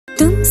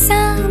तुम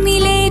सा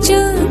मिले जो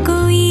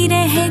कोई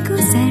रह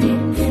गुजर,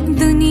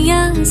 दुनिया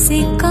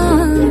से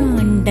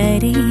कौन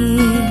डरे।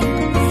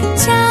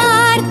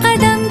 चार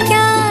कदम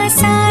क्या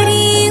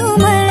सारी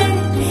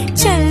उम्र,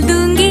 चल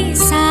दूंगी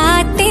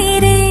साथ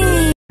तेरे।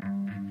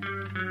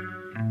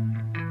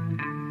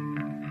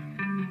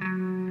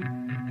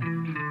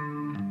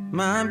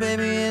 My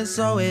baby is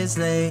always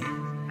late,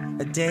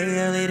 a day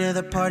early to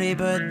the party,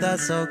 but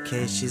that's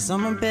okay. She's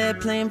on my bed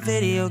playing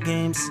video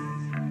games.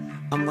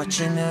 I'm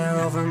watching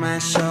her over my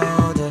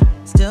shoulder,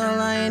 still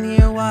lying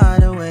here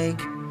wide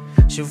awake.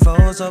 She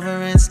rolls over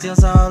and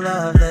steals all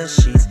of the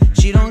sheets.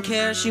 She don't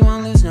care, she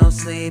won't lose no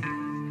sleep.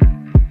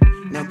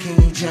 Now can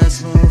you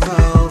just move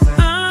over?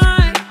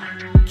 I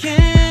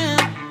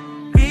can't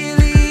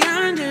really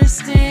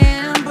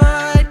understand,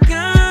 but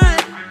god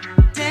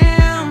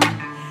damn,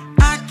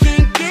 I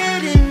can't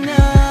get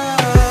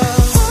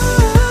enough.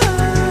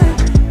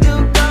 You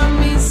got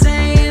me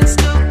saying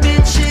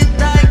stupid shit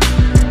like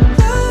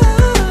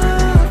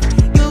love.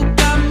 You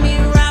got me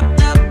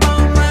wrapped up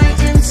on my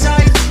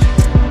insides.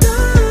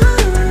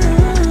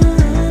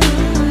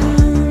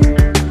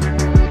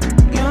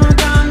 You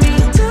got me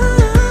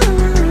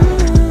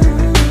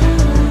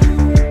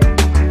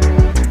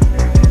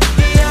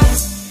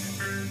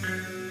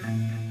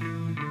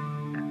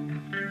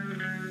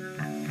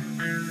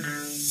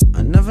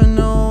I never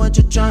know what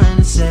you're trying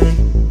to say,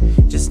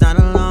 just not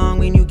along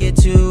when you get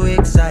too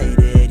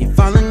excited. You're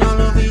falling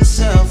all over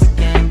yourself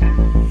again.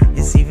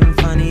 It's even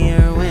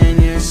funnier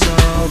when you're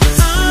sober.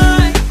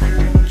 I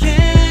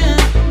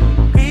can't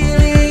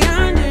really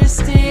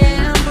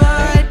understand,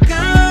 but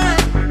god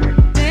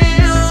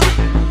damn,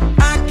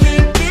 I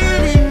can't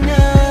get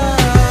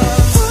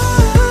enough.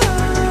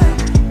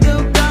 You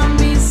got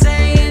me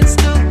saying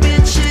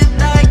stupid shit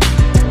like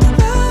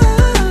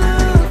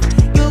love.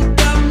 You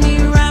got me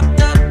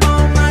wrapped up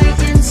on my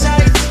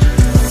insides.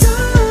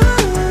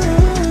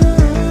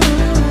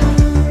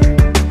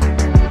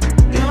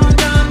 You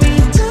got me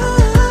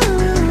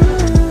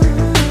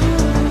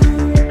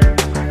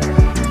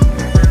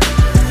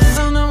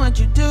Don't know what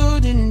you do,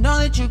 didn't know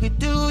that you could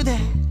do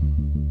that.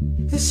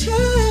 It's you.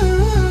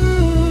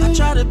 I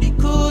try to be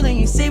cool and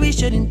you say we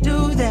shouldn't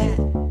do